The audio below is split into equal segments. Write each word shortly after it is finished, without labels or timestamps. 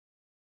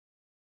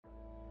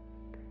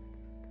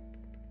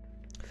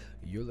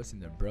You're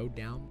listening to Bro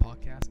Down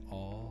Podcast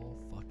all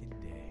fucking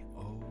day.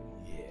 Oh,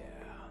 yeah.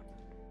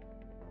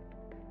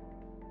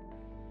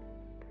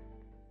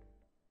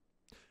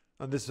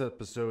 On this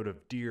episode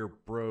of Dear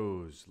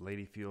Bros,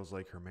 lady feels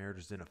like her marriage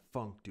is in a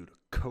funk due to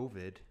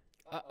COVID.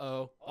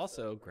 Uh-oh.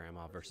 Also,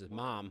 grandma versus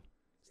mom.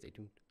 Stay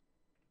tuned.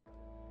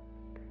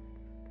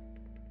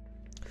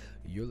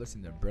 You're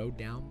listening to Bro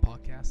Down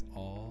Podcast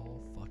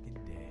all fucking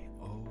day.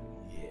 Oh,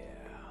 yeah.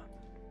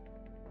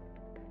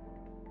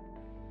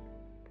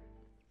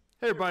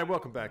 Hey everybody,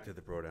 welcome back to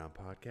the Bro Down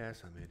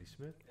Podcast. I'm Andy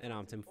Smith, And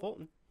I'm Tim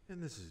Fulton.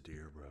 and this is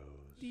Dear Bros.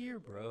 Dear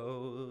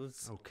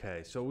bros.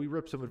 Okay, so we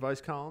rip some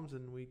advice columns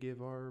and we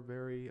give our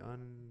very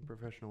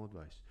unprofessional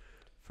advice.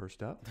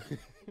 First up,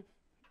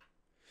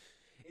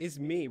 It's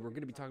me. We're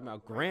going to be talking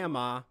about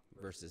grandma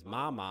versus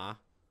mama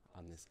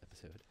on this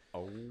episode.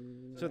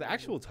 So the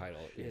actual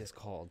title is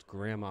called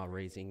Grandma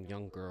Raising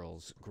Young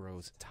Girls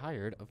Grows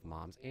Tired of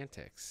Mom's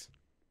Antics.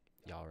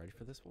 Y'all ready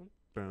for this one?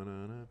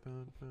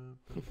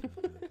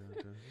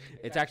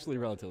 It's actually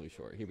relatively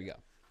short. Here we go.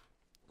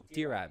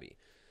 Dear Abby,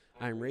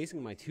 I am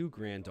raising my two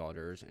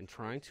granddaughters and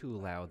trying to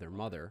allow their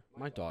mother,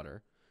 my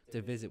daughter,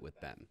 to visit with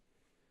them.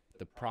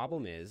 The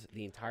problem is,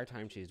 the entire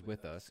time she's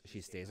with us, she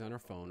stays on her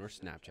phone or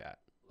Snapchat.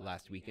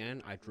 Last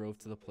weekend, I drove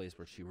to the place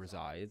where she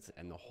resides,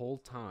 and the whole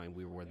time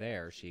we were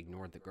there, she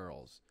ignored the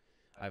girls.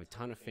 I have a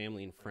ton of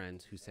family and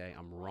friends who say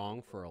I'm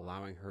wrong for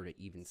allowing her to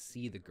even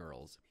see the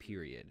girls,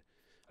 period.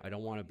 I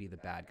don't want to be the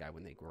bad guy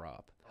when they grow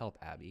up. Help,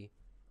 Abby.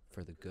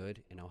 For the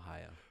good in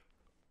Ohio.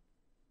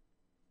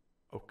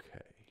 okay.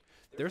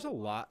 There's a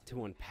lot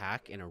to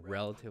unpack in a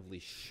relatively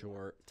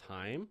short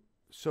time.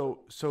 So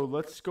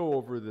let's go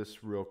over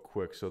this real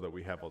quick so that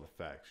we have all the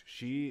facts.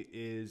 She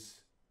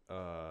is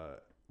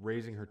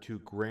raising her two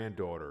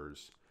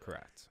granddaughters,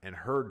 Correct. and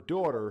her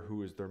daughter,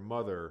 who is their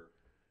mother,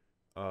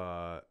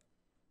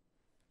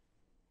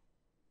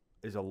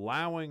 is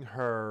allowing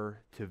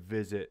her to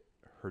visit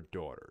her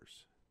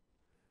daughters.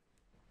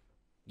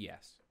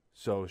 Yes,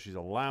 So she's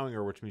allowing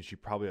her, which means she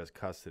probably has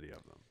custody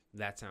of them.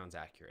 that sounds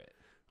accurate.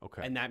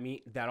 Okay. And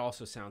that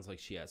also sounds like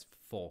she has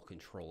full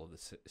control of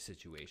the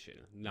situation,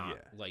 not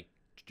Yeah. like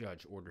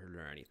judge ordered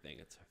or anything.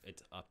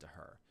 It's up to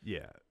her.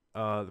 Yeah.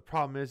 The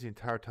problem is the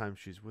entire time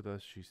she's with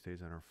us, she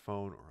stays on her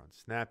phone or on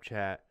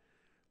Snapchat.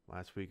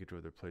 Last week, I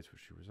drove to their place where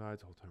she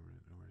resides. The whole time.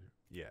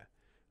 Yeah.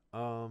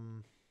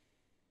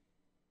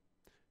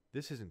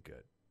 This isn't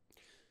good.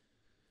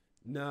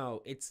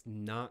 No, it's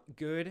not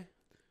good.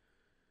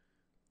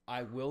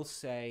 I will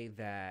say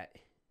that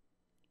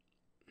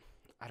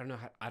I don't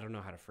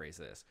know how to phrase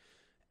this.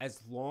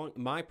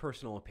 My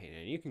personal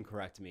opinion, and you can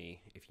correct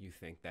me if you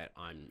think that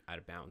I'm out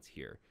of bounds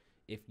here.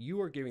 If you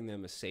are giving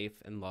them a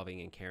safe and loving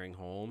and caring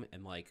home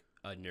and like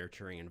a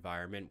nurturing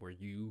environment where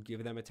you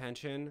give them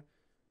attention,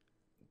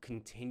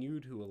 continue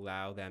to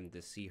allow them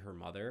to see her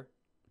mother,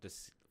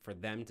 for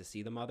them to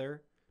see the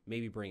mother,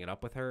 maybe bring it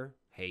up with her.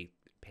 Hey,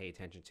 pay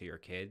attention to your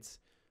kids,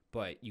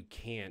 but you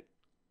can't.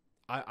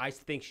 I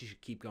think she should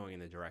keep going in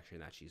the direction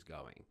that she's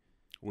going.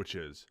 Which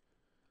is?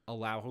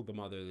 Allow the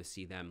mother to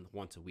see them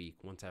once a week,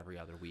 once every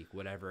other week,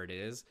 whatever it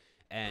is.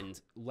 And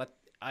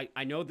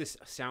I know this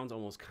sounds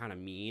almost kind of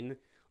mean.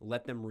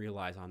 Let them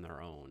realize on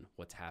their own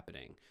what's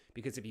happening.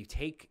 Because if you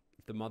take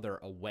the mother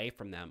away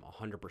from them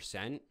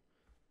 100%,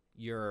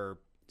 you're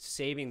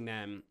saving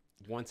them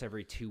once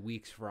every 2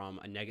 weeks from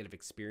a negative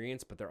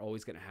experience, but they're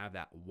always going to have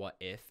that what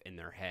if in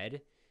their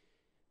head.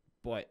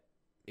 But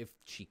if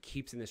she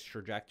keeps in this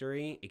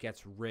trajectory, it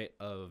gets rid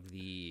of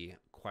the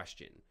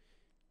question.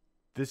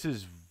 This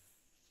is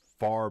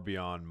far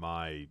beyond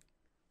my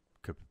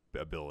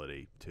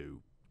ability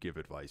to give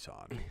advice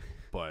on.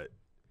 But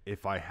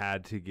if I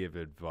had to give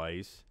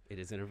advice, It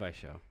is an advice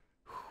show.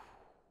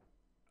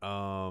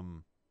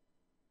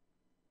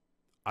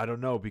 I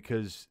don't know,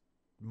 because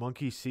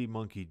monkey see,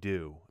 monkey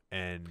do.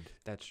 And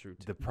That's true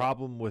too. the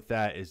problem with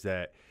that is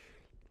that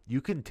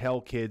you can tell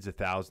kids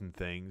 1,000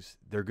 things.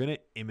 They're going to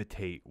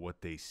imitate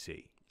what they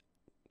see.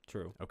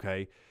 True.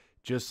 Okay?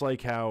 Just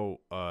like how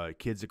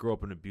kids that grow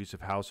up in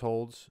abusive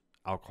households,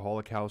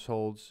 alcoholic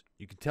households,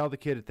 you can tell the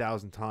kid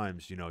 1,000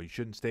 times, you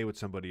shouldn't stay with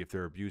somebody if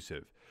they're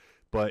abusive.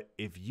 But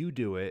if you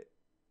do it,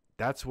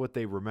 that's what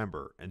they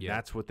remember, and Yeah.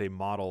 that's what they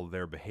model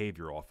their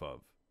behavior off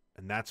of.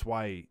 And that's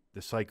why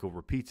the cycle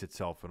repeats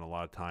itself in a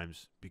lot of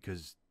times,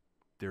 because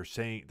they're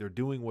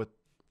doing what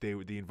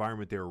the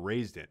environment they were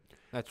raised in.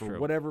 That's for true.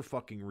 whatever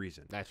fucking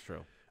reason. That's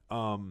true.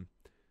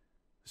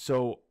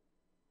 So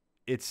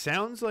it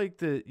sounds like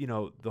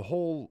the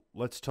whole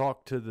let's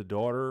talk to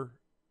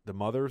the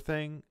mother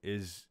thing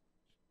is,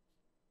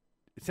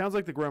 it sounds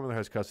like the grandmother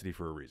has custody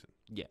for a reason.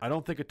 Yeah. I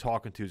don't think a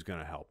talking to is going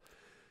to help.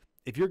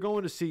 If you're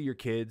going to see your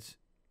kids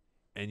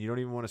and you don't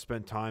even want to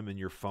spend time and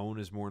your phone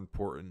is more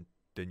important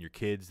than your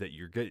kids that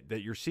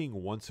you're seeing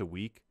once a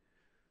week,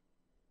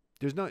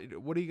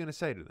 what are you going to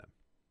say to them?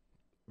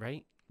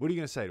 Right? What are you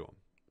going to say to them?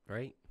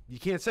 Right? You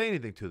can't say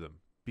anything to them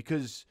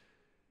because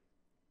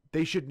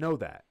they should know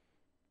that.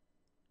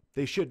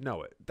 They should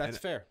know it. That's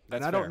fair.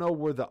 That's and I don't know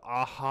where the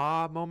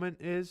aha moment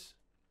is,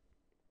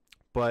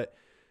 but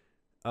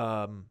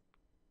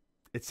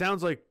it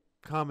sounds like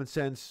common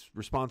sense,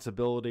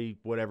 responsibility,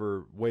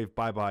 whatever, waved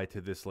bye-bye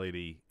to this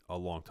lady a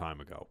long time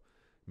ago,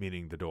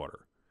 meaning the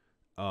daughter.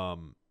 I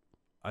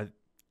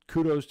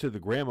kudos to the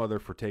grandmother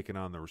for taking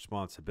on the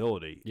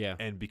responsibility. Yeah.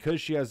 And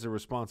because she has the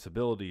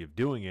responsibility of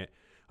doing it,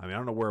 I mean, I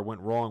don't know where it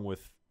went wrong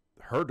with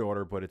her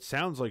daughter, but it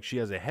sounds like she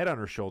has a head on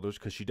her shoulders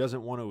because she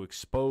doesn't want to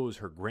expose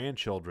her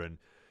grandchildren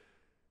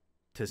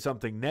to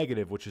something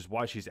negative, which is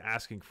why she's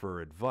asking for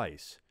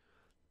advice.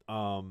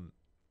 I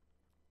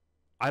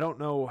don't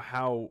know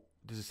how,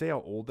 does it say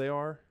how old they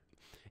are?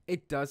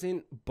 It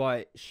doesn't,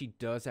 but she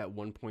does at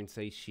one point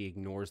say she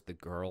ignores the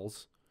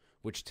girls,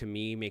 which to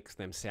me makes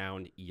them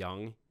sound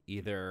young,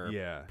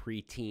 either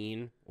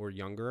preteen or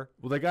younger.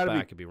 Well, they got to be.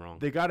 I could be wrong.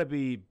 They got to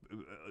be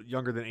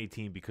younger than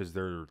 18 because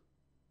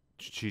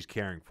she's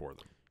caring for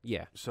them.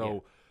 Yeah.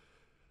 So,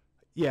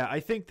 yeah, I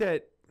think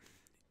that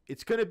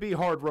it's going to be a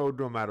hard road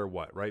no matter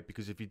what, right?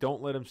 Because if you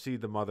don't let them see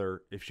the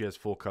mother, if she has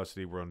full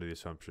custody, we're under the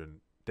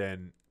assumption,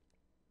 then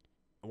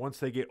once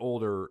they get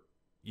older,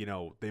 you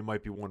know, they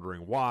might be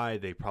wondering why.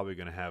 They're probably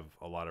going to have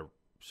a lot of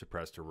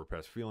suppressed or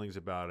repressed feelings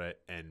about it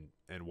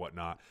and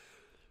whatnot.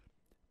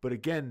 But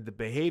again, the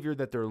behavior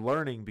that they're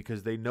learning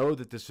because they know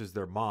that this is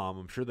their mom.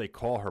 I'm sure they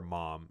call her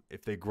mom.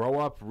 If they grow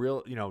up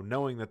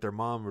knowing that their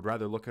mom would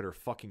rather look at her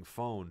fucking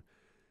phone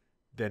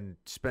than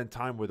spend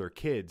time with her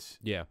kids.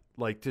 Yeah.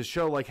 Like to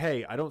show like,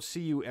 hey, I don't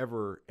see you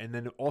ever. And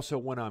then also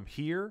when I'm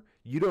here,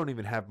 you don't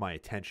even have my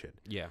attention.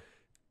 Yeah.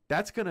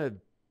 That's going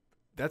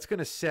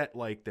to set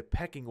like the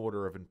pecking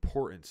order of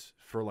importance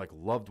for like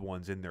loved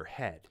ones in their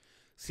head.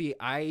 See,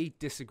 I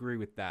disagree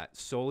with that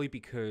solely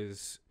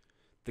because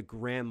the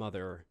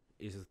grandmother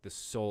is the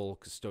sole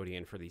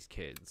custodian for these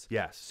kids.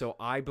 Yes. So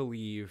I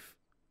believe,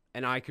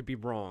 and I could be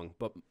wrong,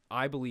 but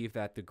I believe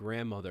that the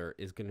grandmother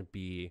is going to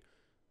be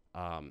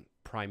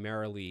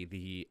primarily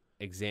the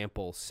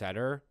example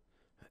setter,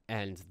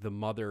 and the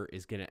mother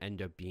is going to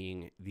end up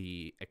being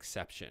the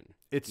exception.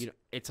 It's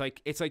it's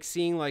like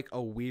seeing like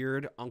a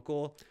weird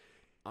uncle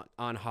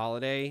on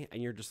holiday,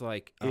 and you're just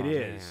like, oh, it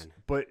is. Man.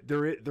 But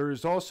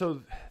there's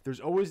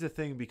always the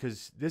thing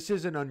because this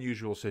is an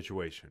unusual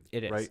situation.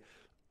 It is, right?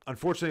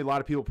 Unfortunately, a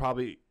lot of people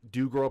probably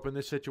do grow up in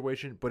this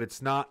situation, but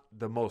it's not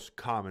the most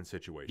common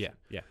situation. Yeah,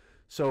 yeah.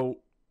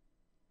 So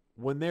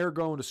when they're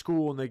going to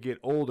school and they get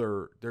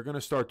older, they're going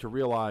to start to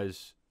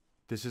realize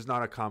this is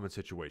not a common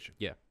situation.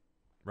 Yeah.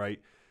 Right?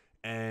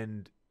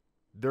 And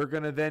they're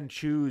going to then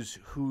choose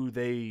who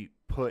they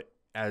put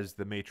as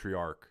the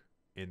matriarch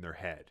in their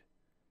head.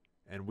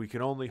 And we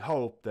can only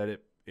hope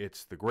that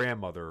it's the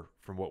grandmother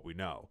from what we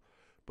know.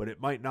 But it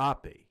might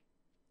not be.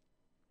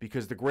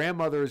 Because the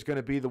grandmother is going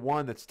to be the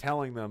one that's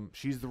telling them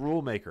she's the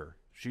rule maker.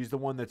 She's the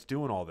one that's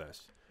doing all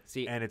this.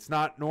 See, and it's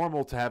not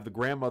normal to have the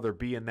grandmother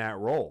be in that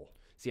role.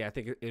 See, I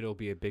think it'll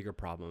be a bigger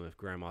problem if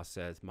grandma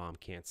says mom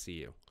can't see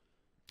you.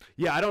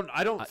 Yeah, I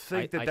don't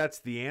think that's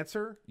the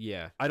answer.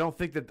 Yeah. I don't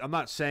think that, I'm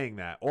not saying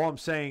that. All I'm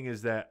saying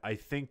is that I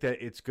think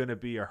that it's going to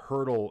be a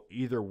hurdle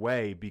either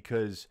way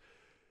because,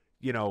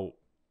 you know,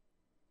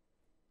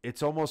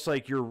 it's almost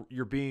like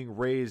you're being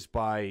raised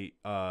by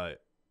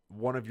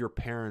one of your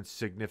parents'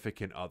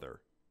 significant other.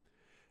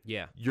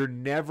 Yeah. You're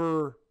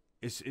never,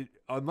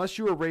 unless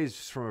you were raised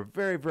from a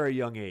very, very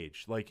young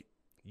age, like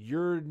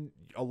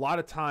a lot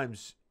of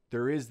times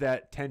there is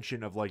that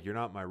tension of like, you're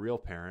not my real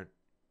parent.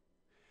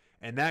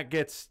 And that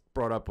gets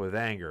brought up with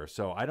anger.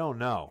 So I don't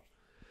know.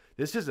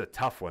 This is a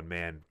tough one,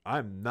 man.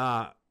 I'm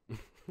not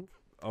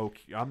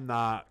okay. I'm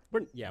not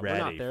ready we're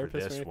not for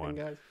this or anything, one.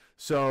 Guys.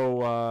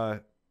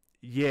 So,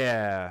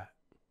 yeah,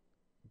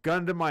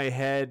 gun to my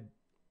head.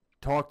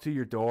 Talk to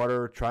your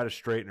daughter. Try to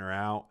straighten her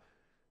out.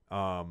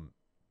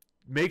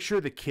 Make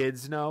sure the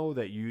kids know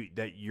that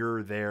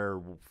you're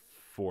there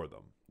for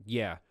them.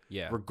 Yeah,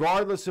 yeah.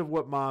 Regardless of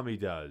what mommy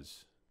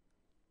does,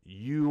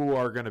 you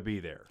are going to be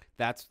there.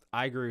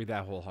 I agree with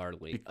that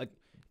wholeheartedly.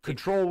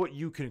 Control what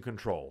you can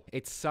control.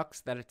 It sucks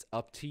that it's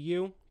up to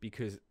you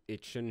because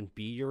it shouldn't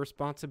be your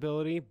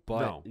responsibility.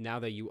 But now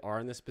that you are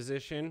in this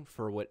position,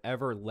 for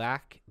whatever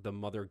lack the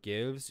mother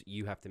gives,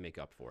 you have to make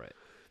up for it.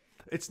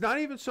 It's not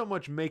even so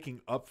much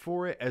making up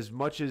for it as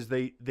much as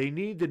they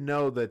need to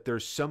know that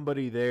there's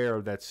somebody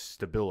there that's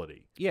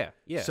stability. Yeah,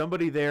 yeah.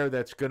 Somebody there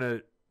that's going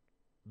to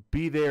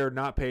be there,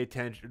 not pay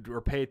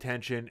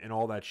attention and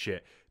all that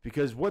shit.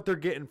 Because what they're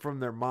getting from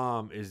their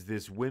mom is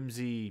this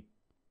whimsy,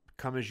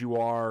 come as you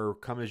are,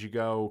 come as you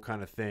go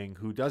kind of thing,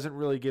 who doesn't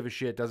really give a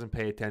shit, doesn't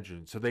pay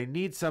attention. So they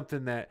need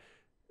something that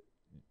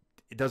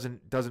it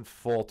doesn't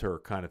falter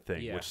kind of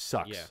thing, which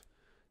sucks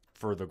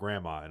for the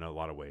grandma in a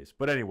lot of ways.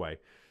 But anyway,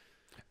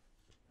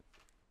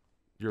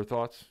 your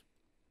thoughts?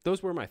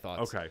 Those were my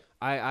thoughts. Okay.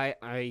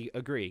 I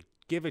agree.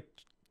 Give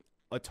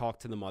a talk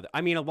to the mother.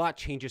 I mean, a lot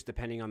changes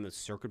depending on the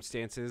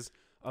circumstances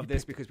of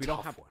this because we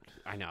don't have one.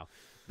 I know.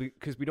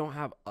 Because we don't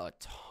have a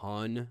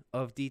ton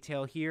of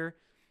detail here,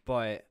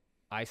 but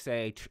I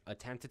say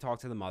attempt to talk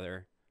to the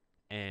mother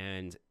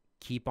and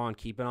keep on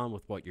keeping on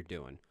with what you're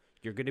doing.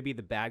 You're going to be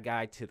the bad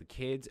guy to the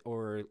kids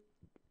or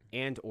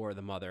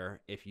the mother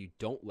if you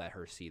don't let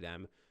her see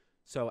them.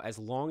 So as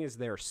long as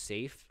they're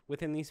safe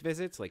within these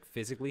visits, like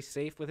physically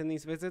safe within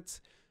these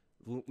visits,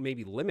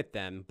 maybe limit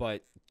them,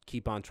 but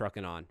keep on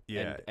trucking on.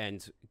 Yeah.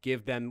 And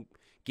give them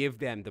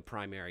the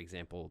primary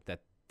example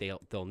that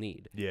they'll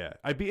need. Yeah.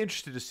 I'd be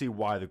interested to see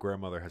why the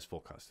grandmother has full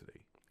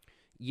custody.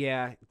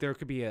 Yeah, there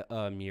could be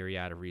a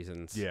myriad of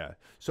reasons. Yeah.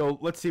 So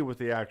let's see what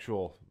the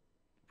actual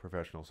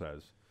professional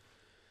says.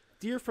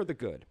 Dear for the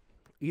good.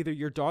 Either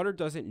your daughter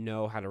doesn't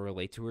know how to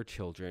relate to her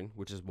children,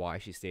 which is why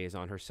she stays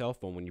on her cell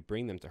phone when you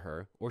bring them to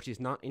her, or she's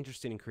not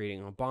interested in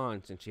creating a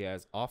bond since she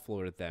has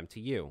offloaded them to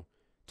you.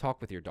 Talk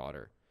with your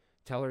daughter.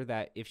 Tell her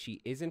that if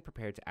she isn't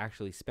prepared to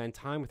actually spend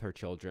time with her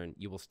children,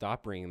 you will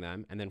stop bringing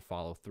them and then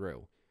follow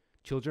through.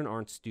 Children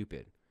aren't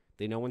stupid.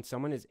 They know when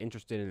someone is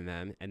interested in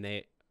them and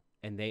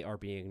they are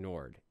being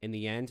ignored. In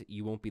the end,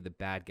 you won't be the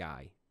bad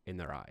guy in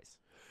their eyes.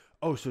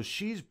 Oh, so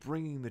she's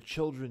bringing the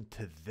children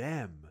to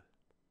them.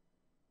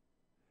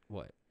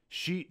 What?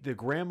 The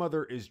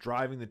grandmother is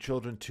driving the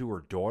children to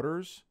her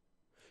daughters?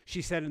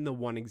 She said in the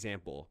one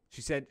example,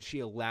 she said she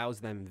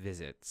allows them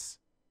visits.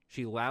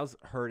 She allows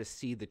her to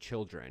see the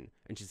children.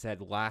 And she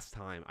said, last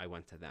time I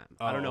went to them.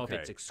 I don't know if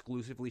it's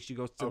exclusively she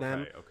goes to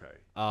them.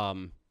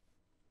 Okay.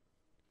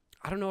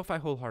 I don't know if I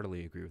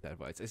wholeheartedly agree with that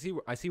advice.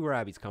 I see where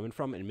Abby's coming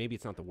from, and maybe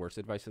it's not the worst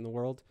advice in the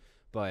world,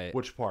 but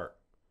Which part?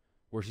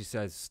 where she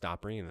says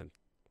stop bringing them,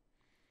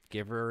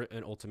 give her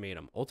an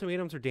ultimatum.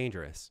 Ultimatums are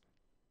dangerous.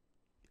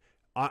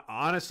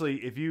 Honestly,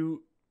 if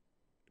you,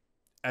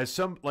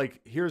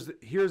 here's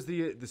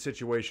the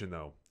situation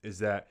though, is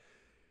that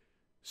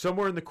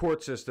somewhere in the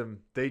court system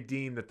they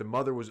deem that the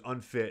mother was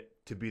unfit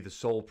to be the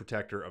sole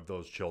protector of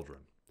those children.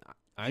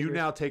 I You agree.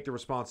 now take the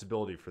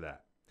responsibility for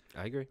that.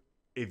 I agree.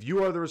 If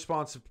you are the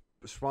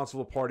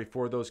responsible party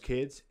for those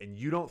kids and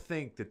you don't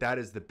think that that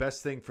is the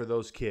best thing for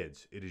those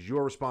kids, it is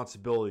your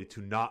responsibility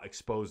to not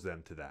expose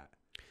them to that.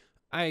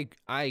 I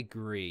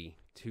agree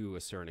to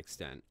a certain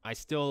extent. I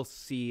still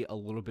see a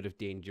little bit of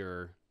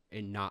danger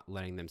in not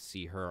letting them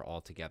see her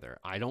altogether.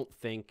 I don't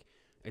think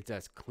it's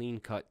as clean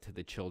cut to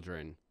the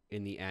children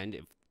in the end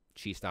if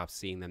she stops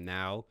seeing them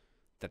now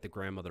that the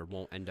grandmother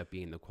won't end up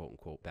being the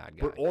quote-unquote bad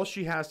guy. But all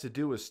she has to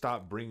do is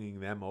stop bringing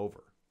them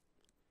over.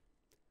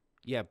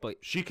 Yeah, but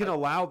She can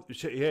allow,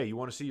 hey, you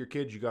want to see your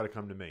kids, you got to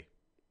come to me.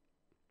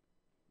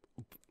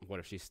 what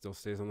if she still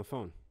stays on the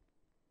phone?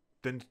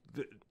 Then,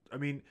 I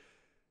mean,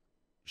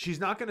 she's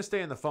not going to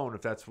stay on the phone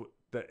if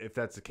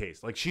that's the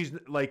case.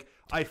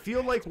 I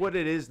feel like what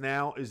it is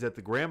now is that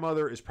the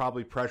grandmother is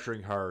probably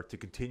pressuring her to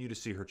continue to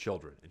see her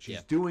children, and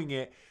she's doing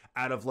it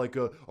out of like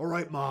all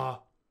right, ma,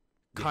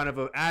 kind of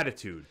an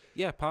attitude.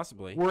 Yeah,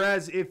 possibly.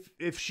 Whereas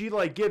if she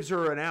gives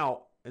her an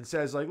out and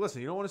says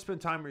listen, you don't want to spend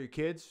time with your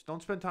kids,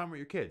 don't spend time with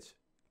your kids.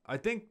 I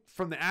think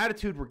from the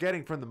attitude we're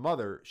getting from the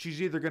mother,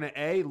 she's either going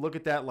to look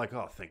at that like,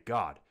 oh, thank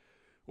God,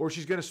 or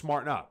she's going to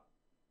smarten up.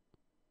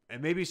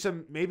 And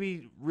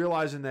maybe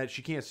realizing that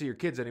she can't see her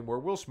kids anymore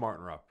will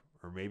smarten her up.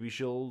 Or maybe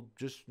she'll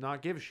just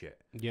not give a shit.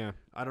 Yeah.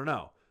 I don't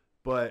know.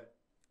 But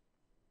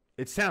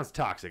it sounds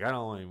toxic. I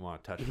don't even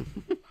want to touch it.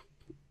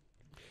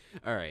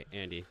 All right,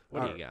 Andy,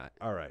 what do you got?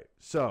 All right.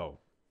 So.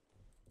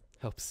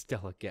 Help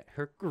Stella get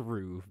her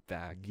groove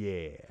back.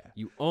 Yeah.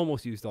 You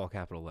almost used all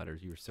capital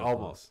letters. You were so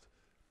almost.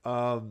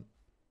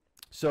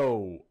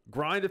 So,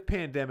 grind of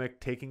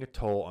pandemic taking a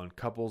toll on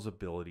couples'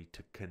 ability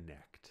to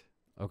connect.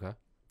 Okay.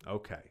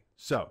 Okay.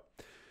 So,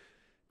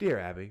 dear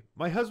Abby,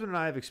 my husband and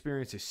I have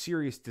experienced a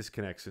serious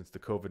disconnect since the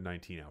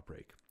COVID-19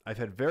 outbreak. I've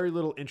had very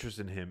little interest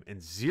in him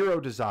and zero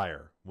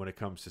desire when it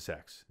comes to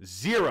sex.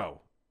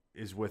 Zero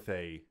is with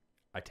a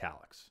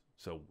italics.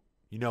 So,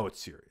 you know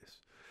it's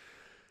serious.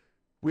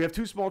 We have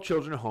 2 small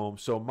children at home,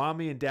 so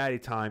mommy and daddy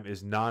time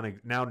is now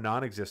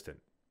non-existent.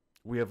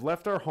 We haven't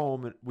left our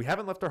home in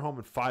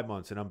 5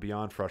 months, and I'm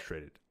beyond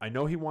frustrated. I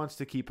know he wants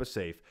to keep us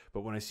safe,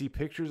 but when I see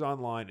pictures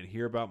online and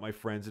hear about my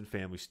friends and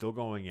family still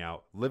going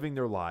out, living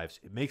their lives,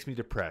 it makes me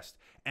depressed,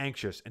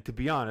 anxious, and to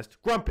be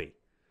honest, grumpy.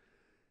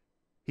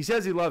 He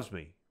says he loves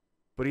me,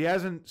 but he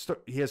has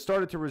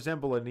started to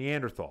resemble a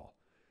Neanderthal.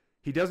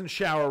 He doesn't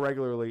shower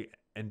regularly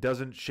and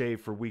doesn't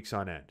shave for weeks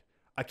on end.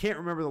 I can't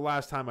remember the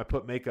last time I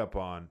put makeup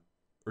on,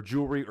 or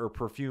jewelry, or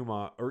perfume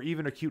on, or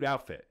even a cute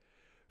outfit.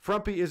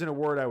 Frumpy isn't a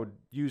word I would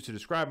use to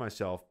describe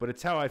myself, but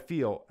it's how I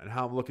feel and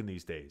how I'm looking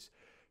these days.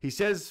 He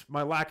says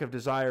my lack of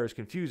desire is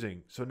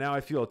confusing, so now I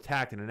feel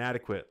attacked and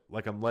inadequate,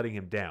 like I'm letting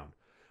him down.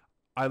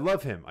 I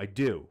love him, I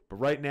do, but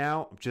right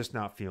now, I'm just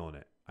not feeling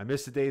it. I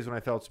miss the days when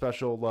I felt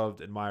special, loved,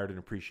 admired, and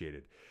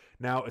appreciated.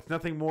 Now, it's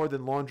nothing more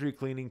than laundry,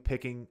 cleaning,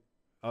 picking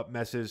up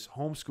messes,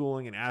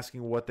 homeschooling, and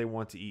asking what they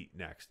want to eat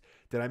next.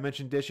 Did I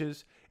mention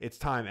dishes? It's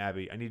time,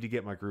 Abby. I need to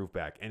get my groove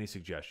back. Any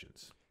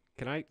suggestions?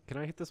 Can I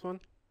hit this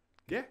one?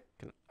 Yeah.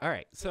 All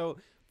right. So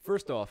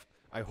first off,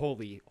 I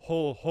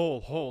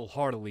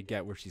wholeheartedly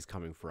get where she's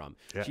coming from.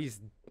 Yeah. She's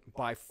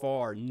by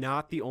far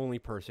not the only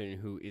person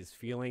who is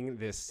feeling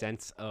this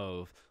sense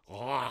of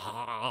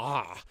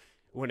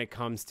when it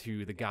comes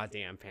to the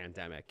goddamn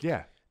pandemic.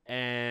 Yeah.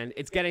 And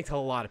it's getting to a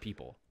lot of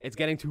people. It's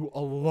getting to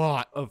a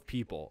lot of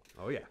people.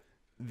 Oh, yeah.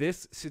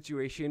 this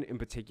situation in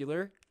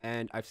particular,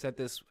 and I've said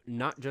this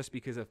not just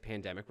because of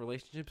pandemic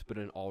relationships, but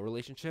in all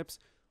relationships,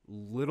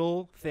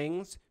 little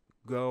things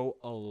go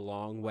a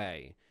long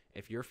way.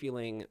 If you're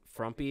feeling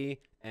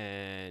frumpy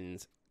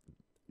and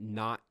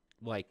not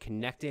like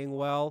connecting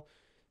well,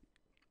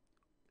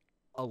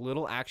 a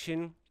little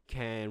action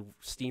can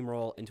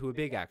steamroll into a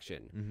big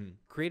action.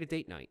 Create a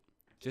date night.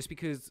 Just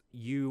because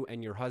you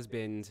and your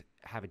husband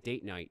have a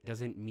date night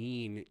doesn't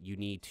mean you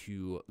need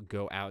to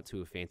go out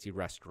to a fancy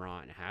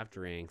restaurant and have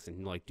drinks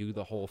and like do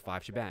the whole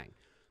 5 shebang.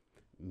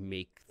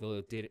 Make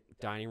the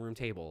dining room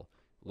table,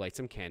 light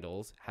some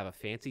candles, have a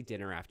fancy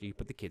dinner after you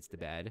put the kids to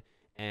bed,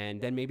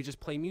 and then maybe just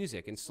play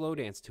music and slow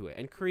dance to it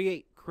and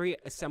create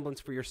a semblance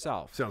for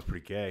yourself. Sounds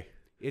pretty gay.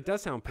 It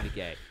does sound pretty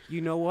gay.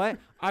 You know what?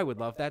 I would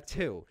love that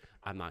too.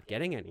 I'm not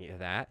getting any of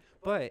that,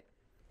 but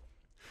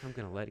I'm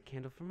going to light a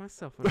candle for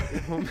myself when I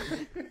get home.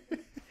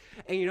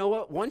 And you know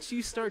what? Once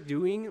you start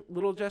doing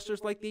little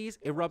gestures like these,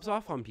 it rubs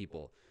off on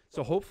people.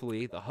 So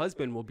hopefully the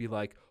husband will be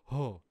like,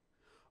 oh,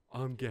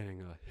 I'm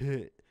getting a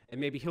hit. And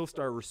maybe he'll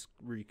start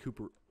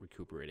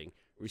reciprocating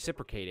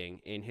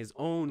in his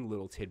own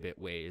little tidbit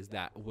ways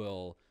that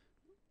will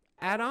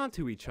add on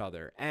to each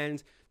other.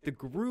 And the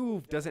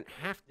groove doesn't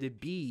have to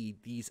be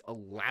these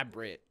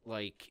elaborate,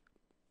 like,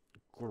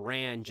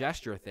 grand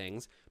gesture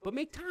things, but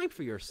make time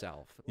for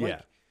yourself.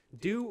 Like,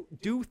 do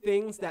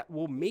things that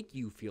will make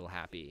you feel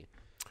happy.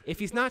 If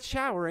he's not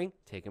showering,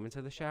 take him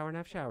into the shower and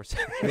have shower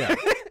sex. Yeah.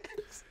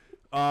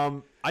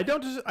 I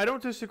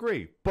don't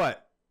disagree,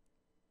 but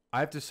I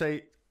have to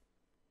say,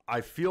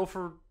 I feel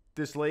for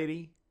this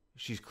lady.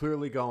 She's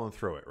clearly going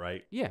through it,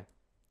 right? Yeah.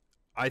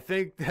 I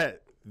think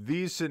that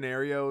these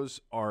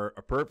scenarios are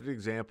a perfect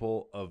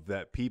example of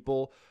that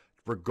people,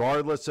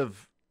 regardless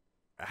of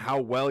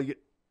how well you,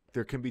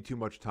 there can be too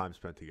much time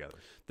spent together.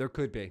 There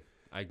could be.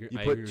 I agree. You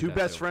I put agree with two that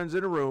best too. friends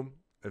in a room,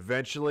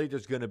 eventually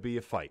there's going to be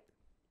a fight.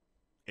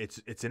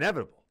 It's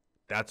inevitable.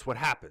 That's what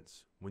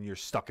happens when you're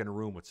stuck in a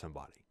room with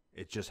somebody.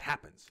 It just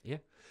happens. Yeah.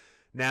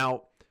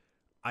 Now,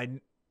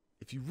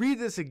 if you read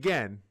this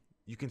again,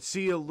 you can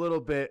see a little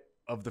bit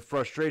of the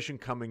frustration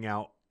coming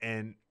out,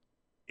 and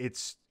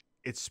it's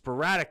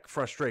sporadic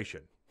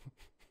frustration.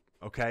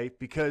 Okay?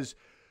 Because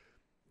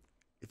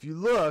if you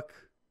look,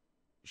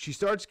 she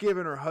starts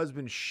giving her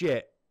husband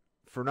shit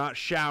for not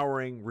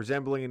showering,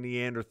 resembling a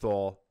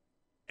Neanderthal,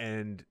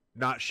 and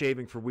not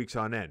shaving for weeks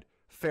on end.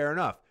 Fair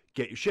enough.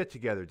 Get your shit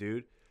together,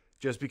 dude.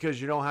 Just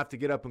because you don't have to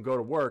get up and go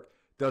to work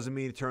doesn't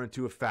mean you turn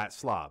into a fat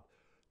slob.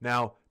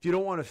 Now, if you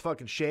don't want to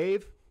fucking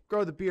shave,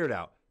 grow the beard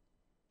out.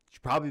 You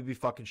should probably be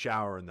fucking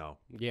showering, though.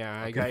 Yeah,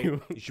 I Okay? agree.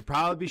 You should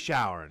probably be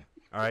showering.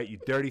 All right? You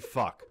dirty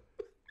fuck.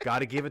 Got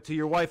to give it to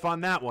your wife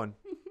on that one.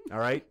 All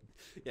right?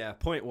 Yeah,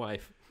 point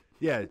wife.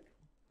 Yeah.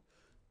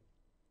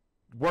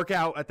 Work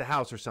out at the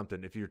house or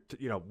something if you're,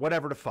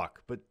 whatever the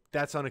fuck. But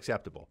that's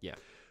unacceptable. Yeah.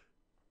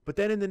 But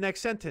then in the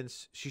next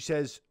sentence, she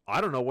says,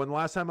 I don't know when the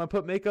last time I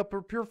put makeup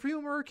or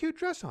perfume or a cute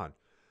dress on.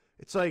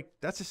 It's like,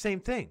 that's the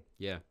same thing.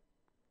 Yeah.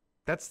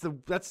 That's the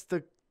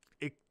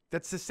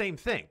same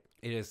thing.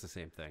 It is the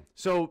same thing.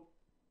 So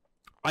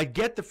I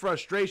get the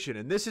frustration.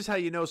 And this is how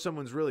you know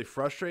someone's really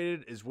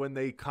frustrated, is when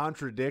they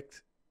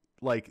contradict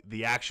like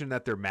the action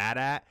that they're mad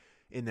at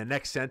in the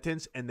next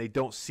sentence and they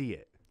don't see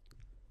it.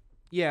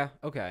 Yeah,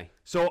 okay.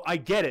 So I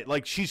get it.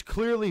 Like, she's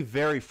clearly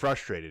very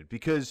frustrated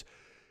because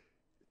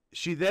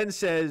she then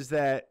says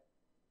that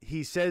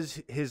he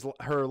says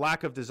her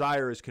lack of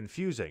desire is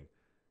confusing.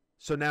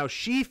 So now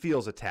she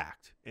feels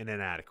attacked and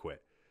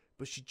inadequate.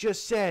 But she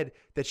just said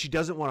that she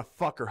doesn't want to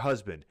fuck her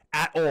husband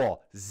at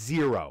all.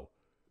 Zero.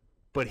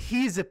 But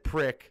he's a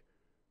prick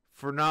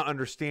for not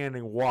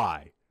understanding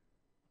why.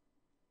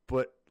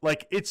 But,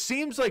 like, it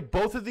seems like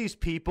both of these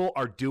people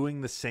are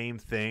doing the same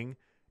thing,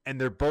 and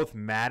they're both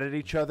mad at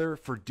each other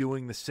for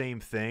doing the same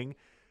thing,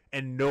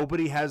 and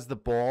nobody has the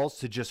balls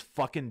to just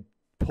fucking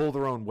pull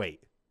their own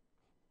weight.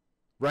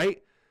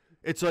 Right?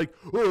 It's like,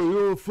 oh, you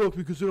don't fuck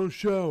me because I don't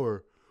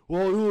shower.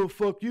 Well, you don't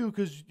fuck you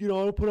because, I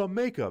don't put on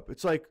makeup.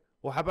 It's like,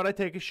 well, how about I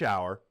take a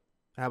shower?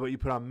 How about you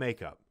put on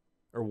makeup?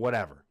 Or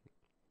whatever.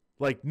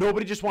 Like,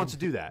 nobody just wants to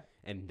do that.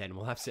 And then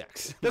we'll have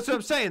sex. That's what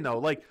I'm saying, though.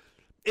 Like,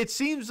 it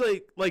seems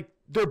like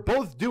they're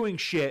both doing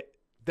shit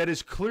that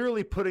is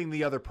clearly putting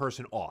the other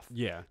person off.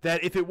 Yeah.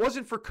 That if it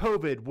wasn't for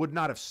COVID, would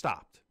not have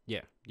stopped.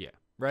 Yeah, yeah.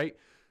 Right?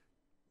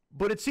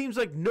 But it seems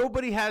like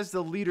nobody has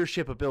the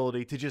leadership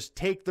ability to just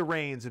take the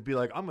reins and be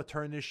like, I'm going to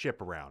turn this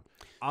ship around.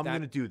 I'm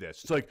going to do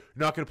this. It's like,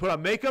 you're not going to put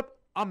on makeup?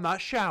 I'm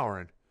not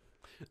showering.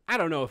 I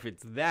don't know if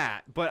it's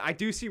that, but I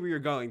do see where you're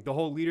going. The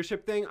whole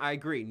leadership thing, I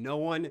agree. No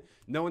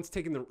one's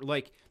taking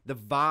the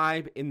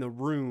vibe in the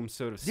room,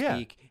 so to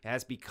speak,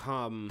 has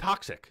become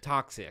Toxic.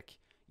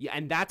 Yeah,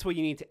 and that's what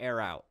you need to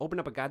air out. Open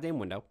up a goddamn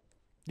window.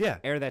 Yeah.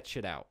 Air that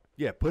shit out.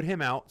 Yeah, put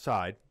him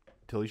outside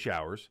till he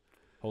showers.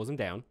 Hose him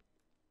down.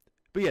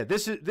 But yeah,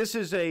 this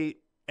is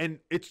and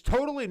it's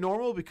totally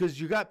normal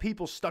because you got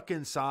people stuck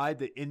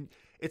inside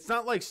it's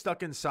not like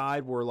stuck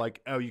inside where like,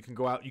 oh, you can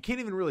go out. You can't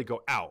even really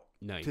go out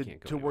No, you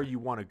can't go to where anywhere. you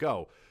want to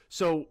go.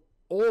 So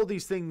all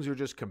these things are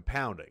just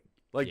compounding.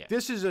 Like, Yeah.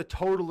 this is a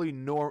totally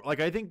normal. Like,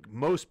 I think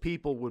most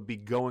people would be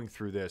going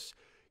through this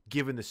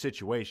given the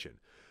situation.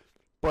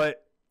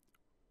 But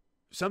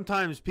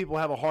sometimes people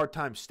have a hard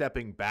time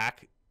stepping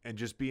back and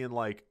just being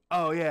like,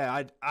 oh,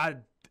 yeah,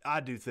 I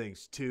do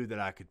things, too, that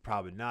I could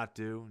probably not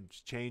do and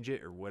just change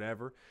it or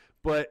whatever.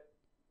 But,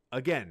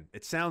 again,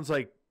 it sounds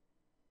like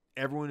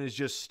everyone is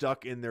just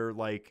stuck in their,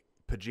 like,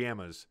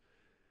 pajamas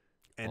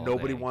and All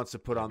nobody day, wants to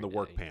put on the every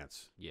work day.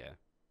 pants. Yeah.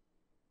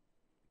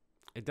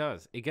 It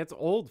does. It gets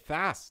old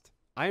fast.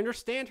 I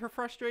understand her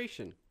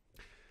frustration.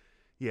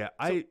 Yeah,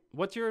 So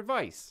what's your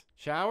advice?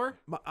 Shower?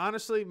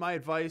 honestly, my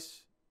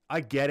advice,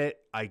 I get it,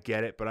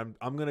 but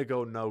I'm gonna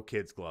go no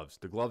kids gloves.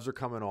 The gloves are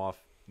coming off.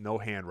 No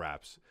hand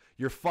wraps.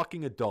 You're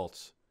fucking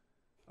adults,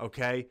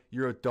 okay?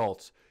 You're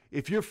adults.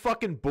 If you're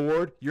fucking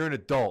bored, you're an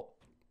adult.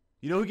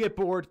 You know who get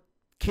bored?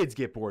 Kids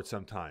get bored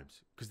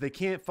sometimes because they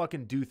can't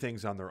fucking do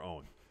things on their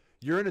own.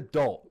 You're an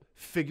adult.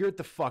 Figure it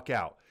the fuck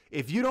out.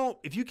 If you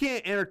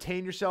can't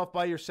entertain yourself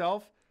by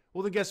yourself,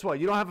 well, then guess what?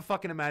 You don't have a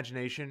fucking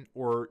imagination,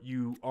 or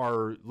you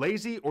are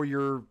lazy,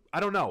 or I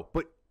don't know,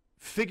 but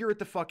figure it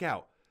the fuck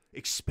out.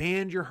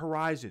 Expand your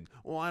horizon.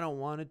 Oh, I don't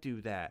want to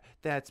do that.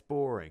 That's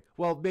boring.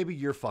 Well, maybe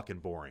you're fucking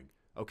boring,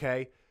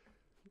 okay?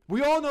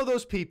 We all know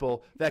those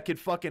people that can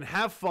fucking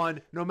have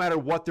fun no matter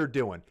what they're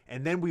doing.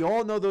 And then we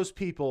all know those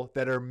people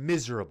that are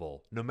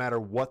miserable no matter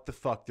what the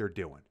fuck they're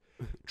doing.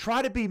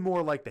 Try to be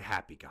more like the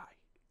happy guy.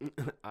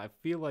 I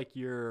feel like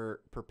you're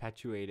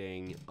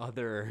perpetuating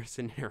other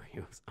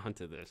scenarios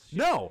onto this.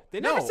 No. They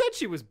never said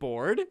she was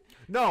bored.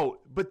 No,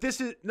 but this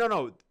is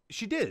no.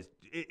 She did.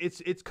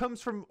 It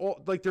comes from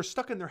all, like, they're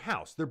stuck in their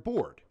house. They're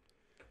bored.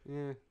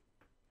 Yeah.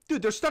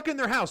 Dude, they're stuck in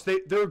their house.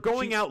 They're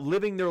going out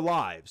living their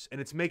lives, and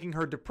it's making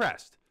her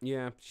depressed.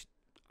 Yeah.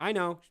 I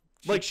know.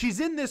 Like, she's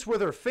in this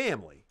with her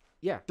family.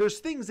 Yeah. There's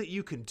things that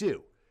you can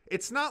do.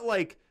 It's not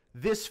like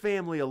this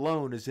family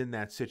alone is in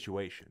that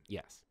situation.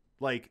 Yes.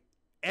 Like,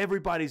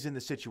 everybody's in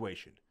the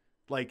situation.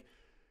 Like,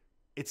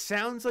 it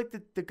sounds like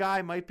the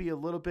guy might be a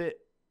little bit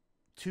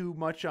too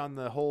much on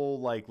the whole,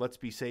 like, let's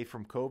be safe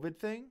from COVID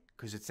thing,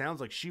 because it sounds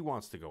like she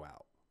wants to go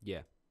out.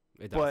 Yeah.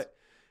 It does. But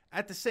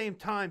at the same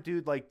time,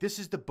 dude, like, this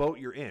is the boat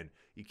you're in.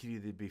 You can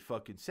either be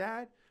fucking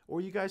sad, or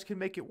you guys can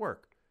make it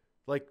work.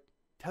 Like,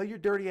 tell your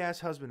dirty ass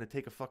husband to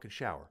take a fucking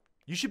shower.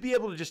 You should be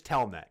able to just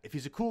tell him that. If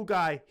he's a cool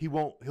guy,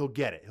 he'll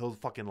get it. He'll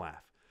fucking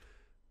laugh.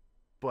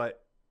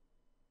 But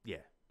yeah,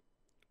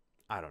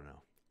 I don't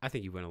know. I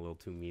think you went a little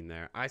too mean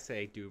there. I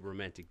say do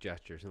romantic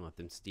gestures and let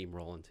them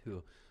steamroll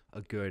into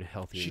a good,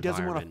 healthy She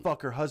doesn't want to environment.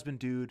 fuck her husband,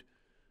 dude.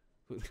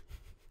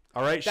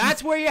 All right,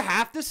 That's where you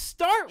have to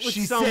start with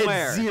she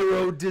somewhere. said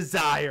zero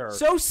desire.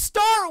 So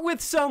start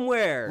with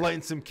somewhere.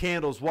 Lighting some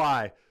candles.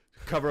 Why?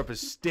 Cover up his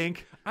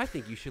stink. I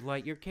think you should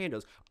light your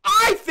candles.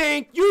 I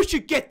think you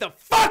should get the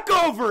fuck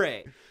over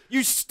it.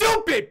 You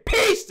stupid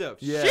piece of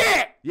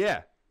shit.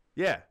 Yeah.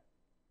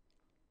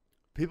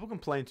 People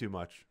complain too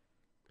much.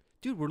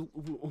 Dude, we're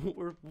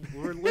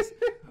listening.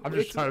 I'm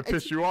just trying to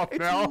piss you off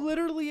now. It's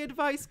literally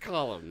advice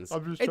columns.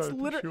 I'm just trying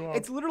to piss you off.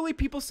 It's literally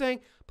people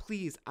saying,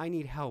 "Please, I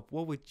need help.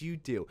 What would you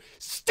do?"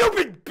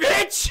 Stupid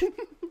bitch.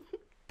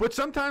 But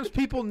sometimes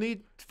people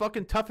need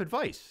fucking tough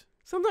advice.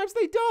 Sometimes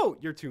they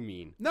don't. You're too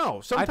mean.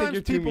 No, sometimes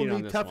you're too people mean on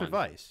need this tough one.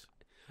 advice.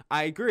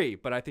 I agree,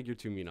 but I think you're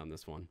too mean on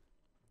this one.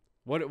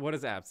 What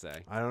does Ab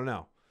say? I don't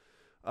know.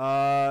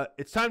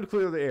 It's time to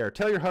clear the air.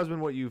 Tell your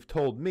husband what you've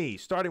told me,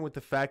 starting with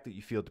the fact that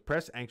you feel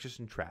depressed, anxious,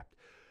 and trapped.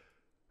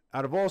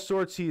 Out of all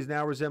sorts, he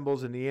now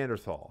resembles a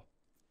Neanderthal.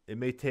 It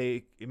may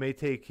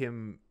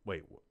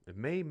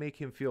make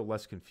him feel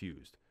less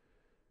confused.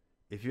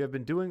 If you have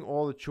been doing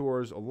all the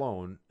chores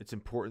alone, it's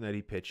important that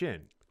he pitch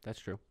in. That's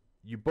true.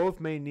 You both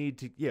may need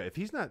to, if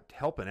he's not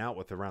helping out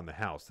with around the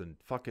house, then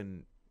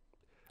fucking,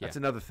 that's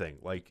another thing.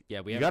 Like,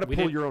 Yeah, you got to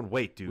pull your own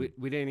weight, dude.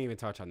 We didn't even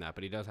touch on that,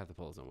 but he does have to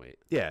pull his own weight.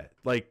 Yeah,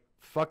 like,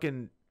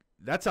 fucking,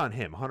 that's on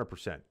him,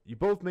 100%. You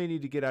both may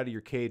need to get out of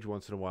your cage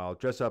once in a while,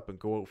 dress up, and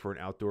go out for an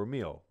outdoor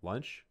meal,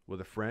 lunch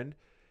with a friend.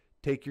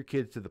 Take your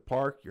kids to the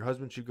park. Your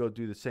husband should go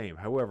do the same.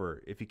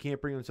 However, if he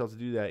can't bring himself to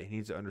do that, he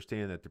needs to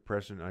understand that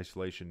depression and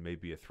isolation may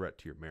be a threat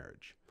to your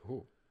marriage.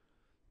 Ooh.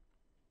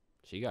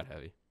 She got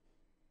heavy.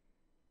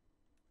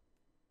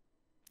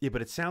 Yeah,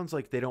 but it sounds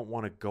like they don't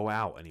want to go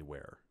out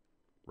anywhere,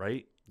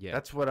 right? Yeah.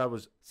 That's what I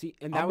was. See,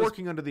 and I'm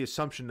working under the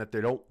assumption that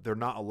they're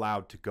not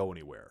allowed to go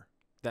anywhere,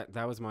 that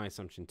was my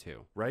assumption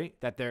too. right?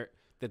 That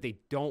they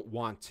don't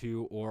want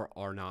to or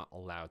are not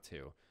allowed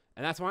to.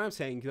 And that's why I'm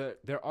saying that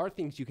there are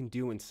things you can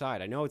do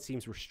inside. I know it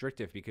seems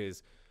restrictive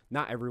because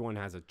not everyone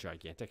has a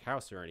gigantic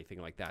house or anything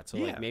like that. So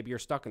Yeah. like maybe you're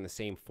stuck in the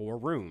same 4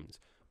 rooms,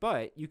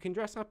 but you can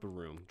dress up a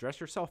room, dress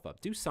yourself up,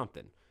 do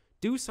something.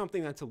 Do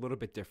something that's a little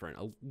bit different.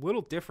 A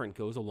little different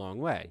goes a long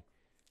way.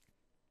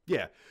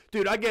 Yeah,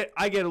 dude, I get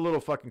a little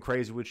fucking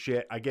crazy with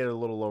shit. I get a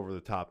little over the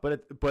top,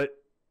 but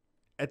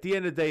at the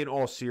end of the day, in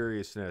all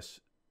seriousness,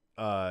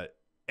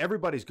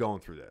 everybody's going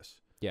through this.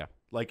 Yeah.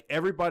 Like,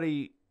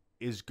 everybody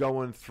is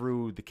going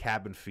through the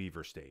cabin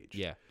fever stage.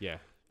 Yeah.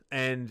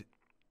 And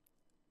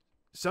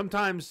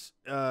sometimes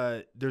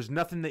there's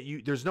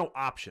nothing there's no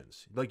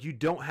options. Like, you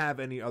don't have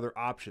any other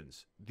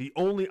options. The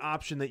only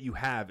option that you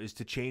have is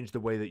to change the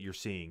way that you're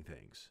seeing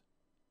things,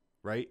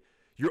 right?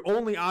 Your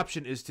only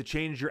option is to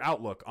change your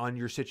outlook on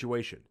your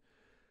situation.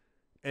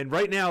 And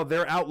right now,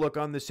 their outlook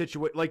on the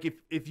situation, like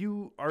if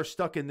you are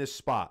stuck in this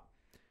spot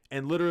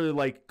and literally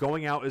like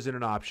going out isn't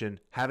an option,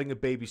 having a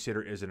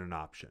babysitter isn't an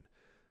option,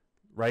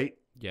 right?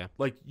 Yeah.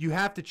 Like, you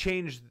have to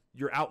change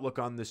your outlook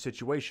on this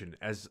situation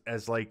as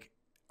like,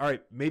 all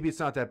right, maybe it's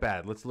not that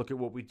bad. Let's look at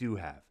what we do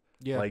have.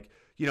 Yeah. Like,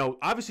 you know,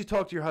 obviously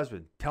talk to your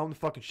husband. Tell him to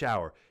fucking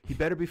shower. He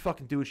better be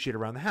fucking doing shit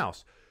around the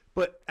house.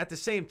 But at the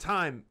same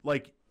time,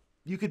 like,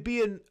 you could be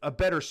in a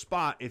better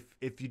spot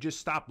if you just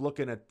stop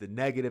looking at the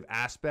negative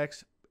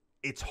aspects.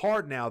 It's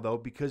hard now, though,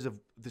 because of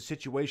the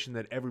situation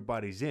that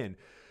everybody's in.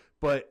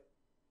 But,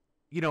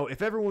 you know,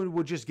 if everyone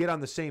would just get on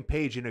the same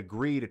page and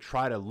agree to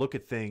try to look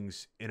at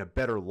things in a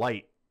better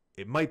light,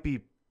 it might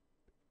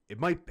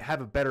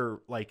have a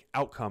better, like,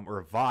 outcome or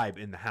a vibe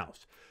in the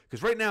house.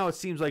 Because right now it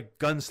seems like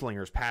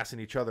gunslingers passing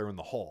each other in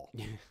the hall.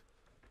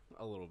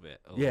 A little bit.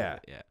 Yeah.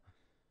 Yeah.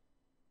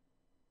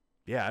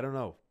 Yeah, I don't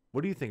know.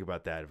 What do you think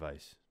about that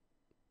advice?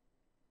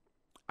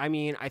 I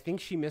mean, I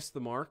think she missed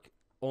the mark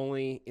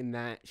only in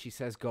that she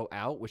says go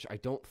out, which I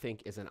don't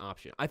think is an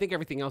option. I think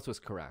everything else was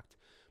correct,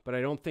 but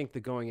I don't think the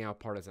going out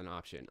part is an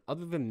option.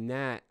 Other than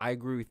that, I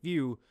agree with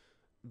you.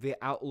 The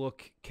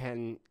outlook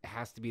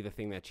has to be the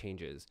thing that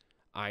changes.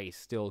 I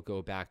still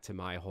go back to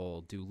my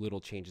whole do little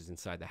changes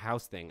inside the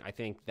house thing. I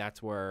think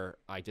that's where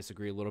I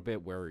disagree a little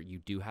bit, where you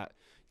do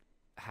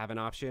have an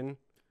option.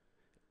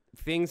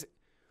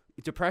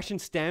 Depression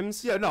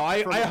stems. Yeah, no,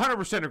 I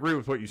 100% agree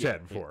with what you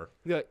said before.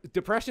 The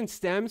depression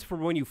stems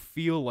from when you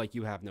feel like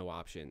you have no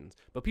options.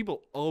 But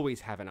people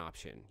always have an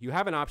option. You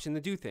have an option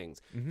to do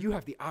things. Mm-hmm. You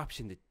have the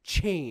option to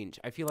change.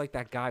 I feel like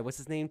that guy, what's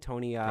his name?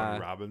 Tony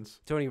Robbins.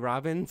 Tony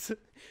Robbins.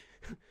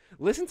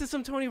 Listen to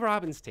some Tony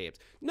Robbins tapes.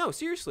 No,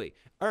 seriously.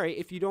 All right,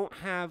 if you don't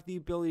have the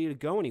ability to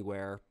go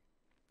anywhere,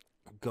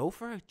 go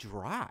for a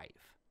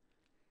drive.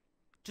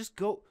 Just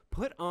go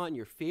put on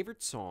your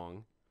favorite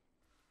song.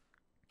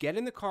 Get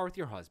in the car with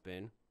your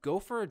husband, go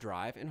for a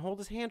drive, and hold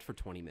his hand for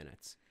 20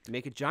 minutes.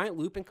 Make a giant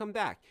loop and come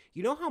back.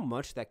 You know how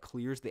much that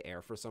clears the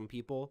air for some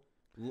people?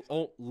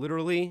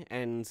 Literally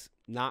and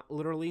not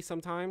literally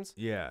sometimes.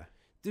 Yeah.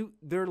 Dude,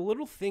 there are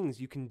little things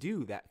you can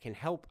do that can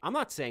help. I'm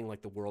not saying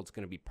like the world's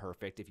going to be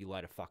perfect if you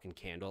light a fucking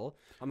candle.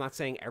 I'm not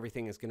saying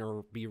everything is going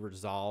to be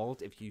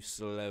resolved if you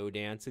slow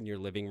dance in your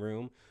living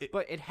room.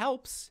 But it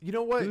helps. You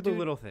know what? Do the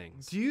little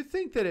things. Do you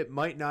think that it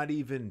might not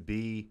even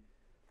be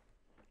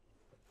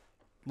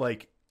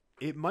like...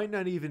 It might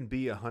not even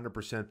be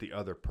 100% the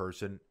other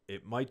person.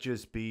 It might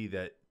just be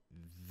that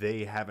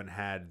they haven't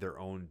had their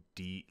own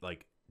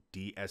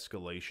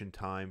de-escalation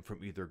time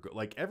from either.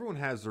 Like, everyone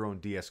has their own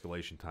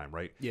de-escalation time,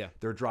 right? Yeah.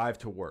 Their drive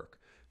to work,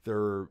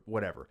 their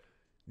whatever.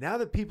 Now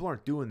that people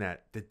aren't doing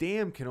that, the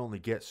dam can only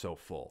get so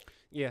full.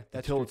 Yeah,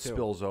 that's until true it too.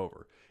 spills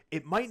over.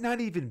 It might not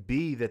even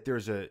be that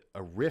there's a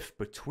rift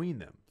between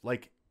them.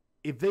 Like,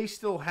 if they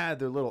still had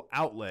their little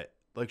outlet,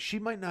 like, she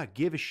might not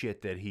give a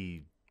shit that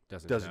he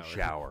doesn't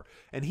shower.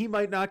 And he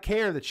might not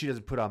care that she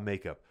doesn't put on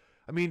makeup.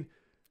 I mean,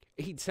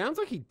 he sounds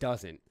like he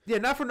doesn't. Yeah,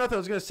 not for nothing. I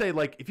was going to say,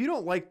 like, if you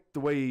don't like the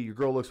way your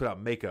girl looks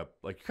without makeup,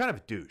 like, you're kind of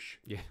a douche.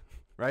 Yeah.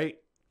 Right?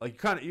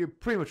 Like, you're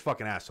pretty much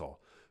fucking asshole.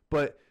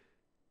 But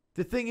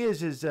the thing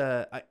is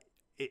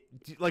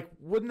like,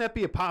 wouldn't that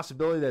be a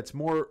possibility that's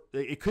more,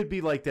 it could be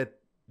like that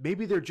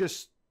maybe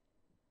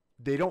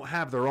they don't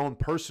have their own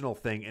personal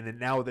thing, and then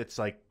now that's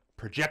like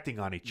projecting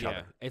on each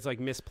other. It's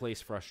like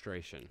misplaced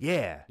frustration.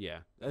 Yeah. Yeah.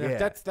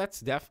 Yeah.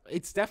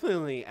 It's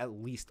definitely at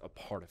least a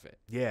part of it.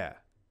 Yeah.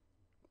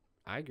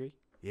 I agree.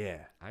 Yeah.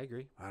 I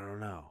agree. I don't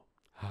know.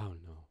 Oh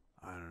no.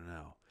 I don't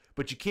know.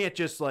 But you can't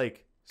just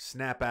like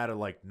snap out of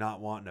like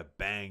not wanting to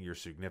bang your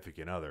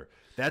significant other.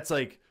 That's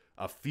like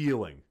a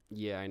feeling.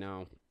 Yeah, I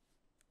know.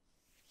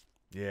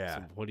 Yeah.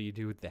 So what do you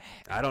do with that?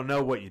 I don't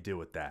know what you do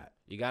with that.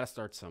 You got to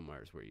start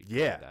somewhere is where you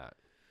Yeah. do that.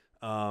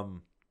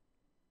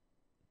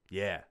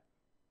 Yeah.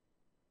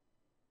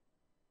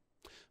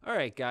 All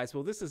right, guys.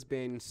 Well, this has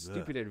been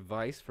stupid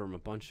advice from a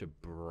bunch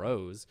of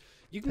bros.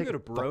 You can Take go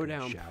to a fucking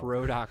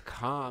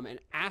brodownpro.com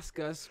and ask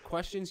us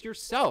questions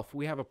yourself.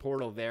 We have a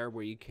portal there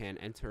where you can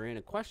enter in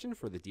a question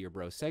for the Dear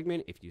Bro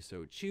segment if you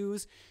so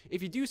choose.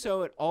 If you do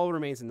so, it all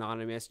remains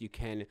anonymous. You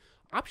can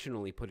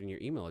optionally put in your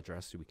email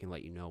address so we can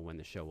let you know when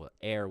the show will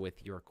air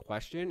with your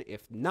question.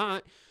 If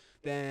not,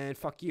 then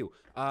fuck you.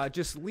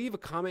 Just leave a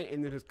comment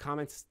in the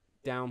comments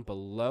down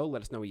below.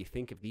 Let us know what you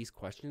think of these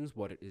questions.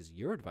 What is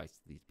your advice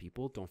to these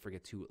people? Don't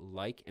forget to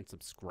like and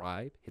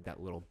subscribe. Hit that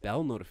little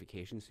bell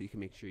notification so you can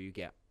make sure you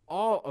get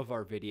all of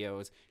our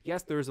videos.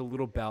 Yes, there's a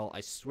little bell.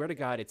 I swear to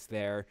God, it's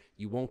there.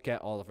 You won't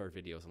get all of our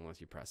videos unless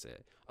you press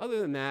it.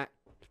 Other than that,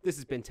 this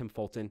has been Tim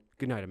Fulton.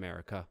 Good night,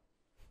 America.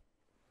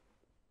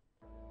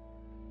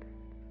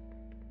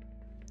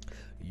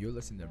 You're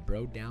listening to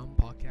Bro Down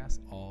Podcast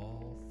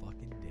all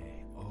fucking day.